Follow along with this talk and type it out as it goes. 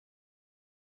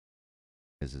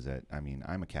is that, I mean,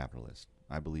 I'm a capitalist.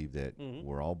 I believe that Hmm.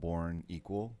 we're all born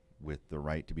equal with the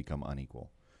right to become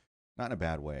unequal. Not in a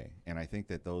bad way. And I think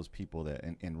that those people that,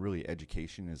 and really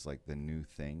education is like the new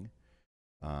thing.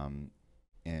 Um,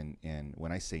 and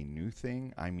when I say new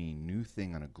thing, I mean new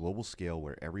thing on a global scale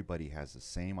where everybody has the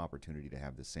same opportunity to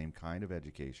have the same kind of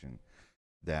education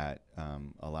that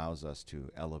allows us to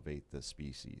elevate the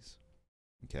species.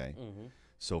 Okay. Hmm.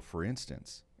 So, for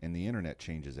instance, and the internet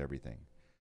changes everything.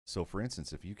 So, for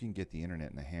instance, if you can get the internet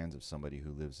in the hands of somebody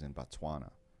who lives in Botswana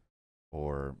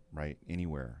or right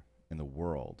anywhere in the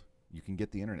world, you can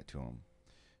get the internet to them.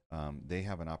 They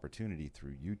have an opportunity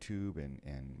through YouTube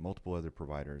and multiple other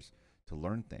providers to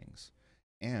learn things.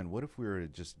 And what if we were to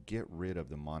just get rid of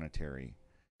the monetary?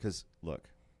 Because look,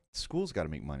 schools got to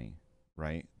make money,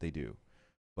 right? They do.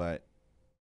 But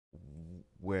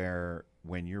where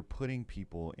when you're putting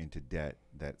people into debt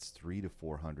that's 300 to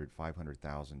 400,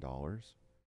 $500,000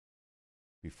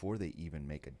 before they even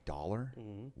make a dollar,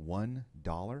 Hmm.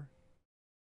 $1,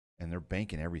 and they're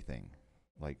banking everything.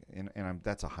 Like, and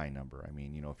that's a high number. I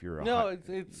mean, if you're a high, No,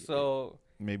 it's so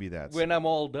maybe that's when I'm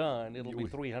all done, it'll be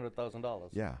 $300,000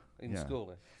 yeah, in yeah.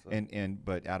 schooling. So. And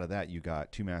but out of that, you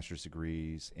got two master's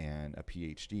degrees and a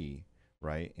PhD,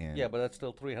 right? Yeah, And but that's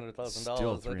still $300,000.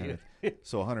 still 300,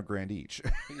 so 100 grand each,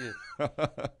 Yeah.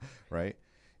 right?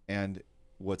 And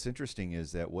what's interesting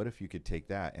is that what if you could take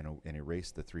that and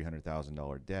erase the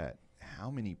 $300,000 debt? How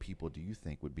many people do you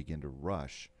think would begin to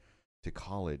rush to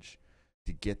college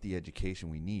to get the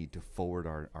education we need to forward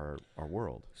our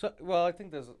world? So, well, I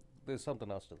think there's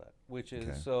something else to that, which is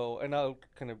Okay. so, and I'll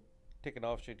kind of take an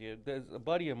offshoot here. There's a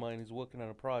buddy of mine who's working on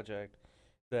a project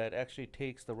that actually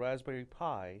takes the Raspberry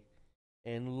Pi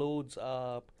and loads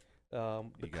up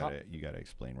You gotta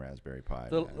explain Raspberry Pi.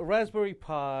 the Man. Raspberry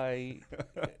Pi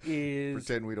is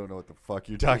Pretend we don't know what the fuck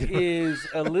you're talking about. is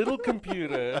a little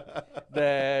computer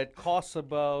that costs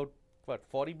about what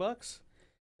 $40.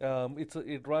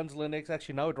 It runs Linux.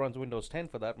 Actually, now it runs Windows 10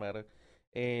 for that matter,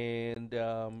 and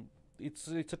it's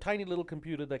a tiny little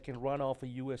computer that can run off a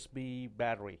USB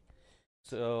battery.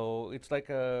 So it's like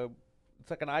an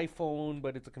iPhone,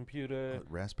 but it's a computer.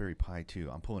 Raspberry Pi 2.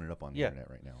 I'm pulling it up on the Yeah. internet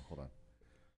right now. Hold on.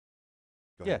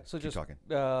 Go Yeah. ahead. So Keep just talking.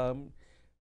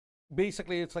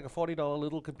 basically, it's like a $40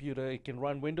 little computer. It can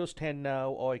run Windows 10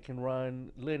 now, or it can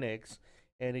run Linux,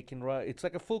 and it can run. It's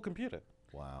like a full computer.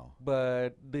 Wow.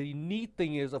 But the neat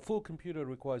thing is, a full computer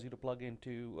requires you to plug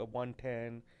into a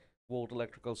 110-volt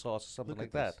electrical source or something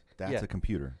Look like at this. that. That's Yeah. a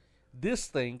computer. This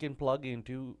thing can plug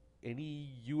into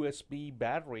any USB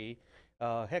battery.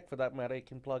 Heck, for that matter, it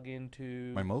can plug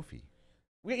into. My Mophie.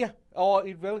 Yeah, or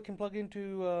it can plug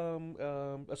into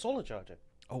a solar charger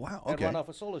Oh wow. and Okay. run off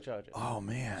a solar charger. Oh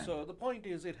man. So the point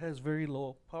is, it has very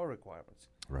low power requirements,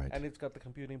 Right. and it's got the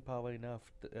computing power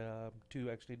enough to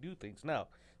actually do things. Now,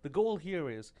 the goal here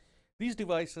is these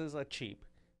devices are cheap.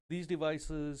 These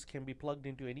devices can be plugged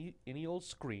into any old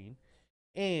screen,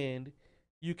 and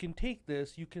you can take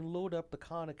this, you can load up the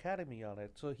Khan Academy on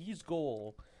it. So his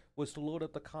goal was to load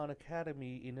up the Khan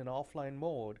Academy in an offline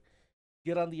mode,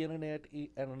 get on the internet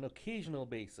on an occasional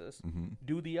basis, Mm-hmm.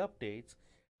 do the updates,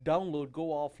 download, go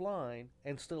offline,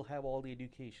 and still have all the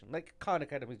education. Like Khan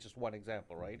Academy is just one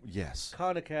example, right? Yes.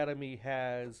 Khan Academy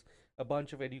has a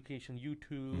bunch of education,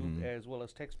 YouTube, Mhm. as well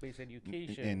as text-based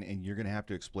education. And you're going to have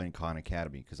to explain Khan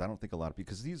Academy because I don't think a lot of people,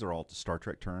 because these are all Star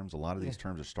Trek terms. A lot of these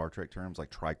terms are Star Trek terms like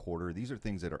tricorder. These are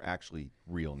things that are actually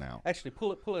real now. Actually,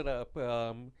 pull it up.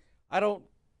 I don't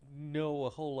know a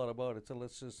whole lot about it, so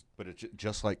let's just But it's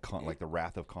just like Khan, like the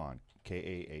Wrath of Khan,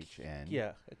 Kahn.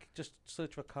 just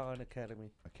search for Khan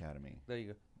Academy. Academy. There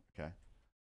you go. Okay.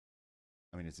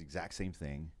 I mean, it's the exact same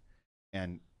thing,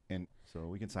 and so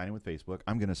we can sign in with Facebook.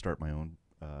 I'm going to start my own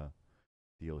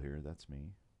deal here. That's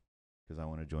me, because I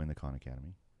want to join the Khan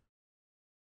Academy.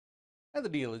 And the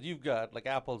deal is, you've got like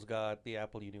Apple's got the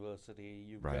Apple University.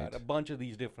 You've Right. got a bunch of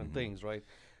these different Mhm. things, right?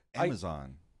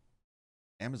 Amazon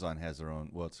has their own.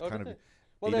 Well, it's Oh, kind do of they?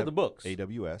 Well, they have the books.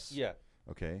 AWS. Yeah.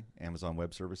 Okay. Amazon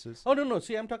Web Services. Oh no.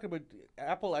 See, I'm talking about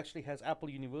Apple. Actually, has Apple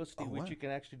University, Oh, which what? you can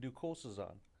actually do courses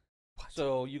on. What?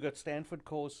 So you got Stanford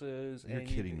courses. You're and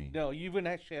kidding me. No, you even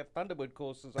actually have Thunderbird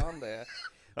courses on there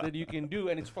that you can do,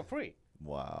 and it's for free.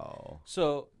 Wow.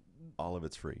 So All of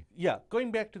it's free. yeah,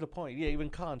 going back to the point, yeah, even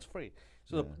Khan's free.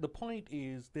 So Yeah. the point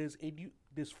is,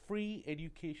 there's free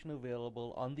education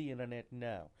available on the internet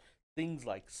now. Things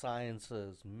like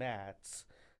sciences, maths,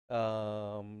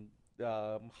 how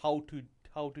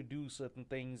to do certain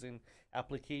things in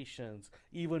applications,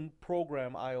 even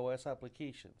program iOS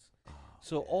applications.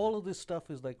 So all of this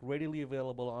stuff is like readily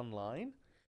available online,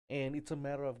 and it's a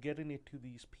matter of getting it to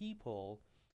these people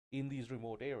in these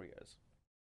remote areas.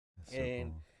 That's so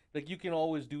And cool. like you can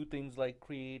always do things like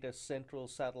create a central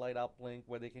satellite uplink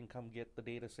where they can come get the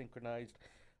data synchronized.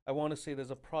 I want to say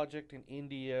there's a project in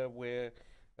India where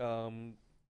um,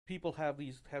 people have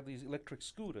these electric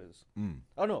scooters. Mm.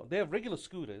 Oh no, they have regular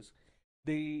scooters.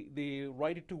 They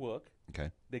ride it to work.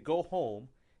 Okay. They go home.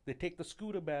 They take the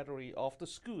scooter battery off the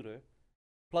scooter,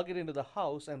 plug it into the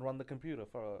house, and run the computer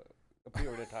for a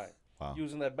period of time. Wow.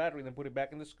 Using that battery, then put it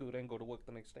back in the scooter and go to work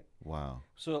the next day. Wow.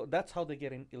 So that's how they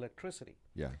get in electricity.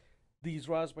 Yeah. These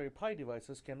Raspberry Pi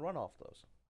devices can run off those.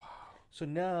 So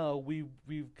now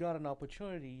we've got an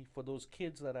opportunity for those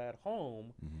kids that are at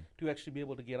home Mm-hmm. to actually be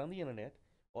able to get on the internet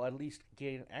or at least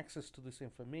gain access to this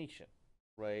information,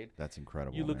 right? That's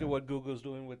incredible. You look man. at what Google's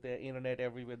doing with their internet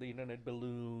everywhere, the internet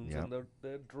balloons Yep. and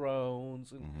the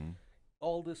drones and Mm-hmm.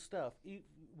 all this stuff.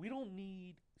 We don't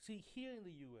need, see, here in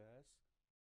the U.S.,